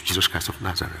Jesus Christ of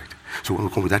Nazareth. So when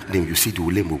we come with that name, you see the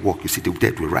lame will walk, you see the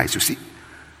dead will rise, you see.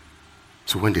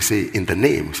 So when they say in the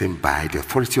name, saying by the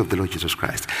authority of the Lord Jesus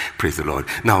Christ, praise the Lord.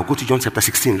 Now go to John chapter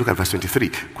 16, look at verse 23.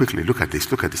 Quickly, look at this.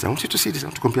 I want you to see this, I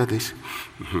want to compare this.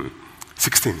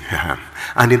 16.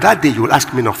 And in that day you will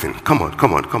ask me nothing. Come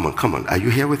on. Are you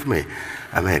here with me?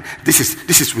 Amen. This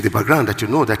is with the background that you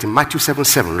know that in Matthew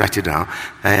 7:7, write it down.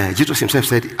 Jesus himself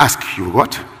said, ask, you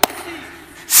what?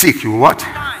 Seek, you what?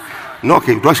 No,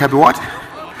 okay. Door shall be what?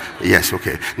 Yes,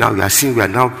 okay. Now we are seeing, we are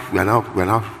now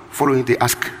following the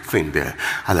ask thing there.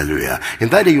 Hallelujah. In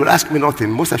that day you will ask me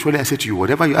nothing. Most assuredly I say to you,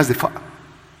 whatever you ask the Father.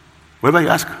 Whatever you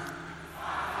ask.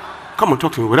 Come on,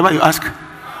 talk to me. Whatever you ask.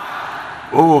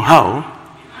 Oh, how?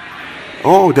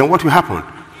 Oh, then what will happen?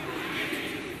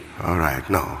 All right,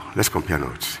 now let's compare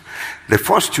notes. The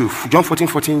first two, John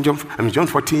 14, John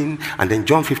 14, and then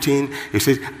John 15, he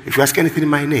says, if you ask anything in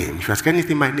my name, if you ask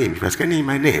anything in my name, if you ask anything in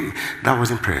my name, that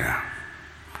wasn't prayer.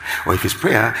 Or if it's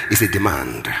prayer, it's a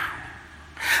demand.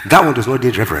 That one does not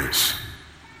need reverence.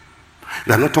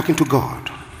 You are not talking to God.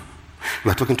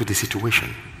 You are talking to the situation.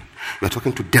 You are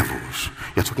talking to devils.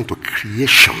 You are talking to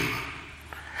creation.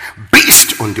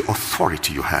 Based on the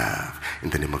authority you have in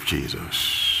the name of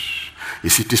Jesus. You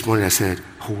see, this morning I said,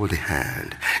 hold the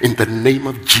hand. In the name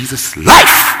of Jesus' life,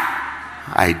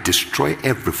 I destroy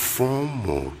every form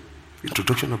of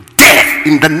introduction of death.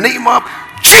 In the name of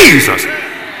Jesus.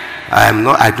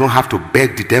 I don't have to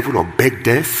beg the devil or beg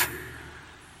death.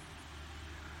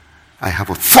 I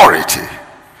have authority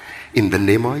in the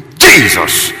name of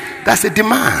Jesus. That's a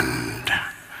demand.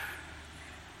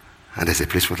 And there's a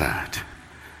place for that.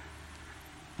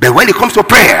 But when it comes to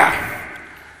prayer,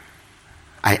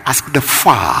 I ask the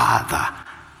Father,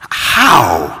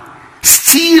 how?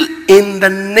 Still in the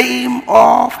name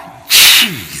of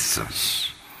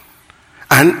Jesus.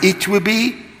 And it will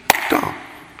be done.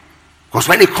 Because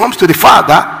when it comes to the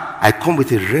Father, I come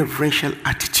with a reverential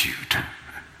attitude.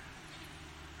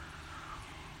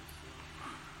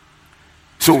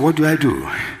 So what do?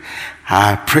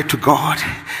 I pray to God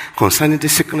concerning the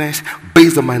sickness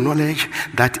based on my knowledge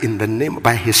that in the name,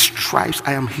 by his stripes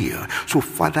I am here. So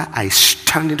Father, I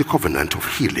stand in the covenant of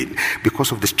healing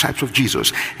because of the stripes of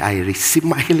Jesus. I receive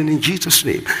my healing in Jesus'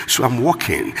 name. So I'm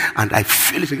walking and I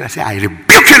feel it and I say, I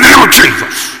rebuke you in the name of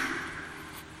Jesus.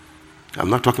 I'm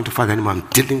not talking to Father anymore. I'm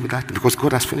dealing with that because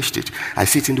God has finished it. I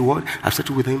sit in the word. I've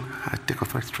settled with him. I take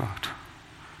authority throughout.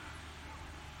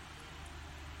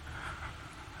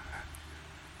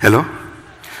 Hello?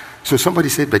 So somebody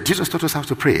said, but Jesus taught us how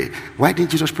to pray. Why didn't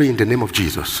Jesus pray in the name of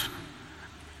Jesus?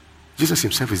 Jesus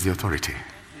himself is the authority.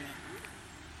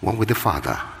 One with the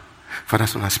Father,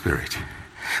 Son, and Spirit.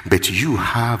 But you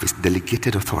have his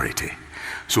delegated authority.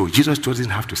 So Jesus doesn't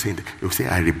have to say, he will say,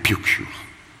 I rebuke you.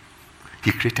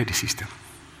 He created the system.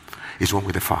 He's one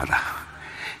with the Father.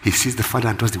 He sees the Father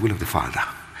and does the will of the Father.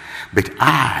 But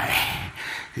I,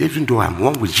 even though I'm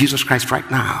one with Jesus Christ right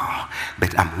now,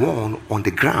 but I'm one on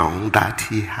the ground that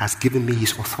he has given me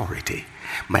his authority.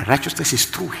 My righteousness is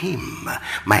through him.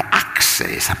 My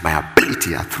access and my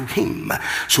ability are through him.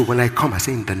 So when I come, I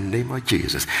say in the name of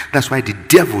Jesus. That's why the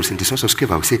devils in the source of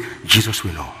Sceva will say, Jesus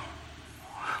will know.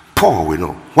 Paul will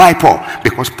know. Why Paul?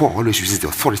 Because Paul always uses the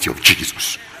authority of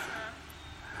Jesus.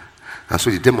 And so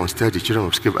the demons tell the children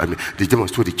of Sceva, the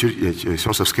demons told the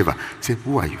sons of Sceva, say,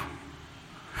 who are you?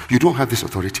 You don't have this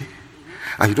authority.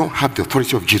 And you don't have the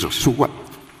authority of Jesus. So what?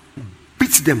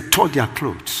 Beat them, tore their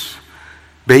clothes.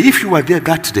 But if you were there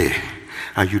that day,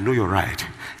 and you know you're right,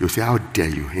 you'll say, how dare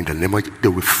you? In the name of Jesus, they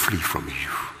will flee from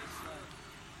you.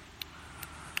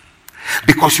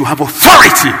 Because you have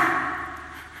authority.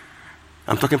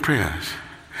 I'm talking prayers.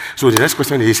 So the next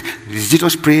question is, did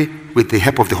Jesus pray with the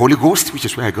help of the Holy Ghost? Which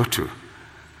is where I got to.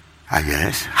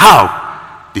 Yes.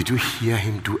 How? Did you hear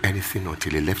him do anything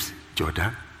until he left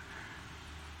Jordan?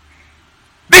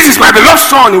 This is my beloved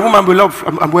son, in whom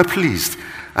I'm well pleased.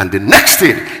 And the next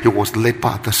thing, he was led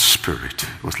by the Spirit.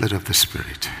 He was led of the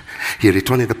Spirit. He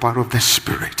returned in the power of the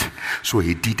Spirit. So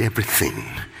he did everything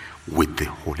with the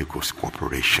Holy Ghost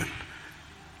cooperation.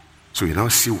 So you now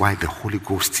see why the Holy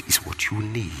Ghost is what you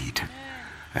need.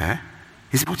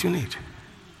 It's what you need.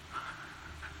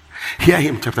 Hear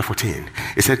him, chapter 14.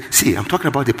 He said, see, I'm talking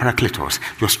about the Paracletos,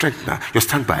 your strengthener, your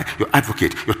standby, your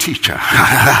advocate, your teacher,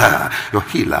 your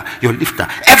healer, your lifter,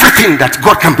 everything that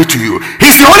God can be to you.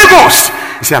 He's the Holy Ghost.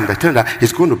 He said, I'm telling you that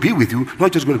he's going to be with you,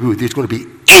 not just going to be with you, it's going to be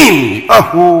in.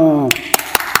 Oh,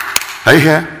 are you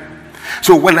here?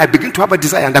 So when I begin to have a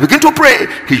desire and I begin to pray,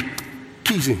 he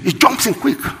keys in, he jumps in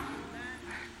quick.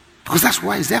 Because that's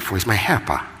why he's there for, he's my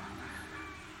helper.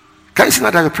 Can you see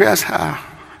now that your prayers are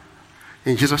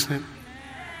in Jesus' name?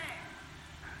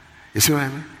 You see what I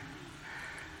mean?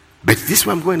 But this is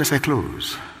where I'm going as I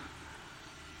close.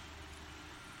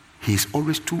 He's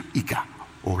always too eager,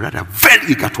 or rather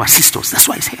very eager to assist us. That's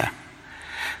why he's here.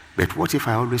 But what if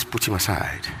I always put him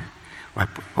aside? I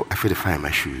feel the fire in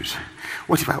my shoes.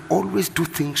 What if I always do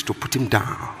things to put him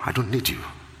down? I don't need you.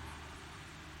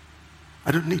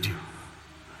 I don't need you.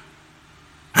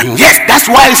 And yes, that's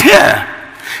why he's here.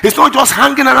 It's not just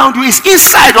hanging around you, it's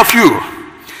inside of you.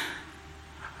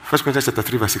 1 Corinthians chapter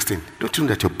 3 verse 16. Don't you know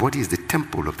that your body is the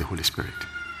temple of the Holy Spirit?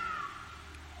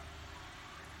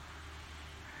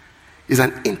 It's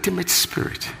an intimate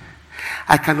spirit.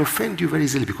 I can offend you very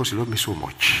easily because you love me so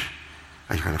much.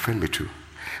 And you can offend me too.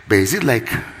 But is it like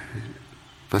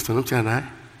Pastor Nomti and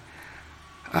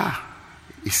I?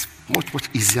 It's much, much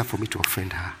easier for me to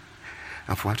offend her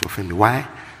and for her to offend me. Why?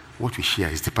 What we share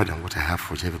is deeper than what I have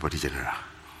for everybody general.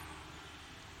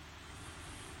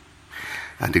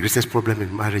 And the greatest problem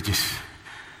in marriage is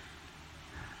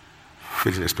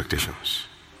failing expectations.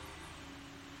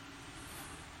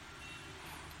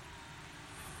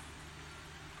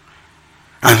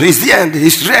 And he's there and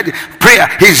he's ready. Prayer.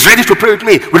 He's ready to pray with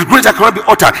me. With grace that cannot be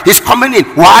uttered. He's coming in.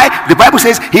 Why? The Bible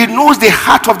says he knows the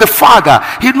heart of the Father.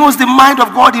 He knows the mind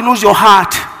of God. He knows your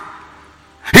heart.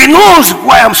 He knows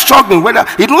why I'm struggling.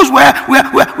 He knows where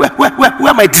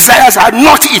my desires are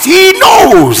not it. He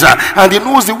knows. And he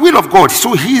knows the will of God.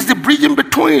 So he's the bridge in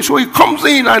between. So he comes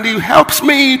in and he helps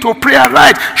me to pray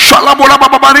right. All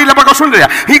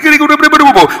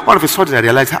of a sudden I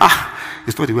realize,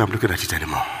 it's not the way I'm looking at it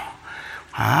anymore.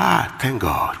 Thank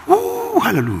God. Ooh,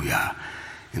 hallelujah.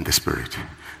 In the spirit.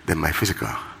 Then my physical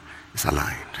is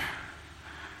aligned.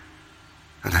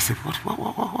 And I said, what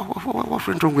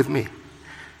went wrong with me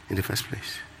in the first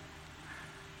place?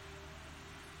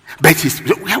 But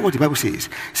hear what the Bible says.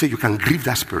 It says you can grieve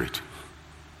that spirit.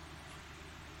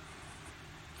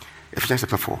 Ephesians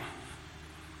chapter 4.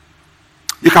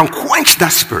 You can quench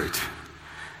that spirit. 1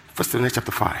 Thessalonians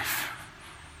chapter 5.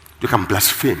 You can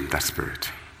blaspheme that spirit.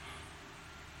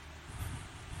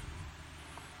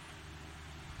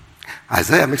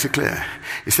 Isaiah makes it clear.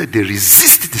 He said they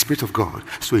resisted the Spirit of God,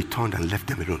 so he turned and left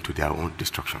them alone to their own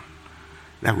destruction.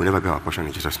 That will never be our portion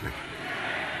in Jesus' name.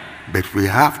 But we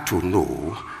have to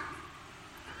know,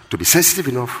 to be sensitive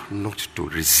enough not to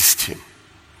resist him.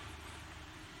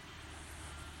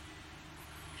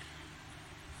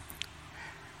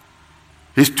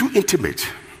 He's too intimate.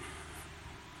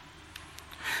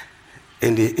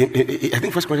 And I think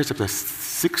 1 Corinthians chapter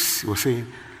 6 he was saying,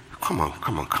 come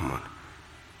on.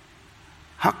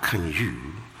 How can you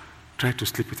try to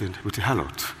sleep with a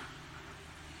harlot?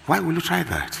 Why will you try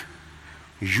that?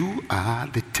 You are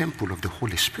the temple of the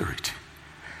Holy Spirit.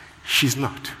 She's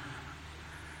not. Do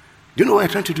you know what you're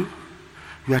trying to do?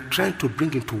 You are trying to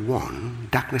bring into one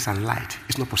darkness and light.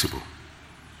 It's not possible.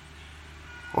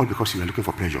 All because you are looking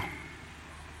for pleasure.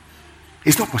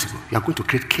 It's not possible. You are going to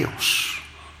create chaos.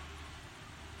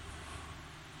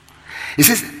 He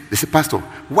says, they say, Pastor,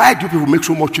 why do people make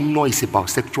so much noise about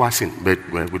sexual sin? But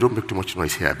we don't make too much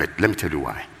noise here, but let me tell you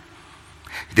why.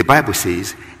 The Bible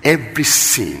says every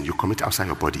sin you commit outside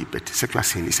your body, but sexual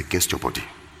sin is against your body.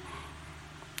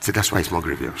 So that's why it's more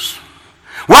grievous.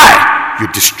 Why? You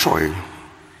destroy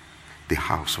the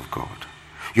house of God.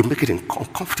 You make it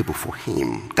uncomfortable for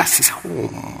him. That's his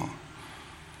home.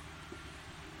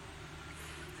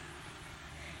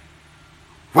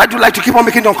 Why do you like to keep on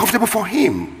making it uncomfortable for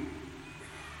him?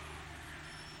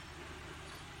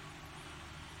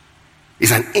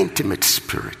 It's an intimate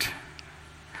spirit.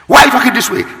 Why are you talking this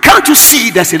way? Can't you see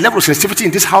there's a level of sensitivity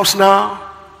in this house now?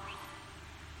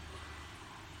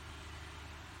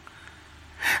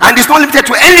 And it's not limited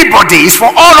to anybody, it's for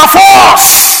all of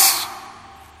us.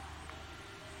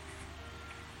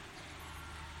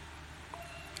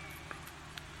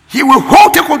 He will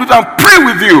take hold of you and pray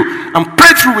with you and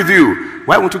pray through with you.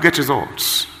 Why won't you get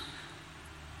results?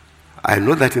 I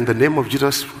know that in the name of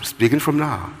Jesus, speaking from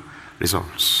now,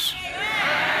 results.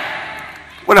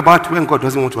 What about when God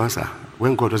doesn't want to answer?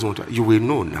 When God doesn't want to, you will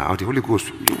know now. The Holy Ghost,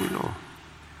 you will know.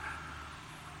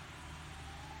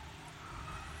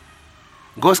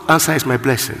 God's answer is my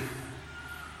blessing.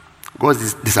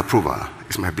 God's disapproval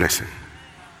is my blessing.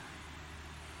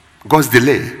 God's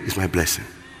delay is my blessing.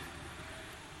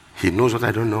 He knows what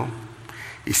I don't know.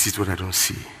 He sees what I don't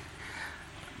see.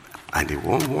 And he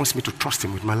wants me to trust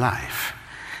him with my life.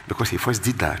 Because he first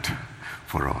did that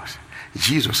for us.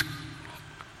 Jesus,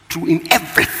 through in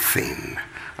everything,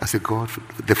 I said, God,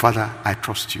 the Father, I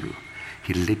trust you.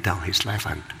 He laid down his life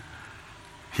and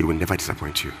he will never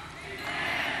disappoint you.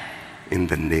 In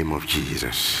the name of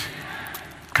Jesus.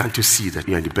 Can't you see that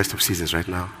you are in the best of seasons right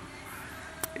now?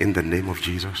 In the name of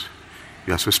Jesus.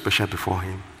 You are so special before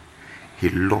him. He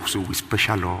loves you with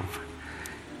special love.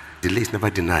 Delay is never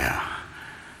denial.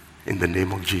 In the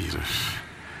name of Jesus.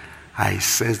 I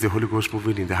sense the Holy Ghost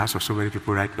moving in the hearts of so many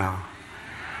people right now.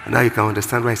 And now you can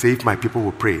understand why I say if my people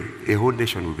will pray, a whole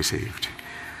nation will be saved.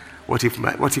 What if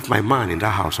my man in that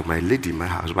house, or my lady in my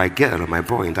house, my girl or my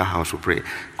boy in that house will pray?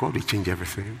 God will change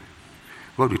everything.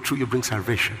 God will truly bring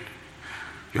salvation.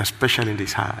 You are special in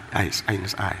his eyes.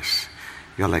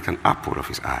 You You are like an apple of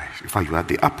his eyes. In fact, you are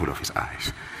the apple of his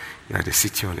eyes. You are the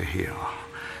city on a hill.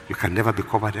 You can never be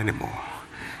covered anymore.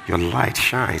 Your light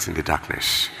shines in the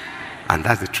darkness. And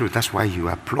that's the truth. That's why you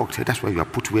are plucked. That's why you are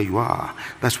put where you are.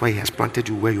 That's why he has planted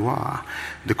you where you are.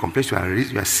 The complaints you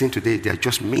are seeing today, they are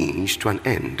just means to an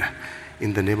end.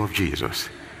 In the name of Jesus.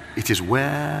 It is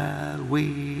well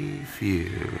with you.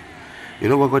 You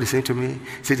know what God is saying to me?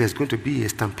 He said there's going to be a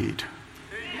stampede.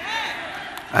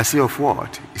 I say of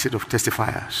what? He said of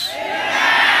testifiers.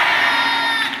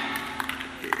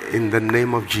 In the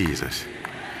name of Jesus.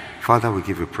 Father, we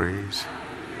give you praise.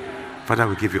 Father,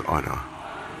 we give you honor.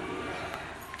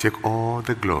 Take all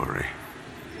the glory.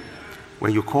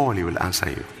 When you call, he will answer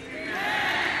you.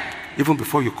 Even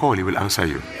before you call, he will answer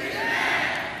you.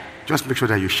 Just make sure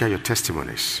that you share your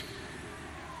testimonies.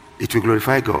 It will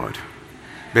glorify God.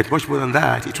 But much more than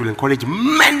that, it will encourage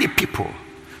many people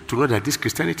to know that this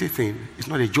Christianity thing is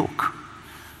not a joke.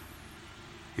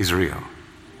 It's real.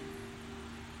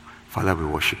 Father, we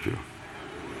worship you.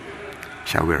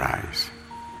 Shall we rise?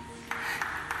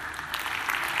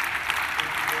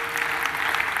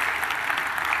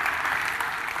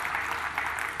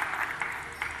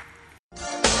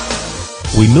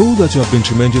 We know that you have been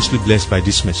tremendously blessed by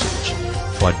this message.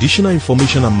 For additional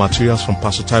information and materials from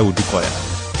Pastor Taiwo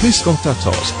Odukoya, please contact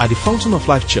us at the Fountain of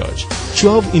Life Church,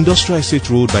 12 Industrial Estate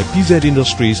Road by PZ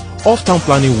Industries, off Town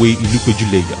Planning Way,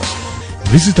 Ilupeju, Lagos.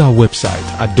 Visit our website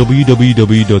at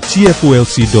www.tfolc.org.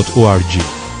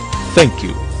 Thank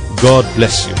you. God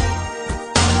bless you.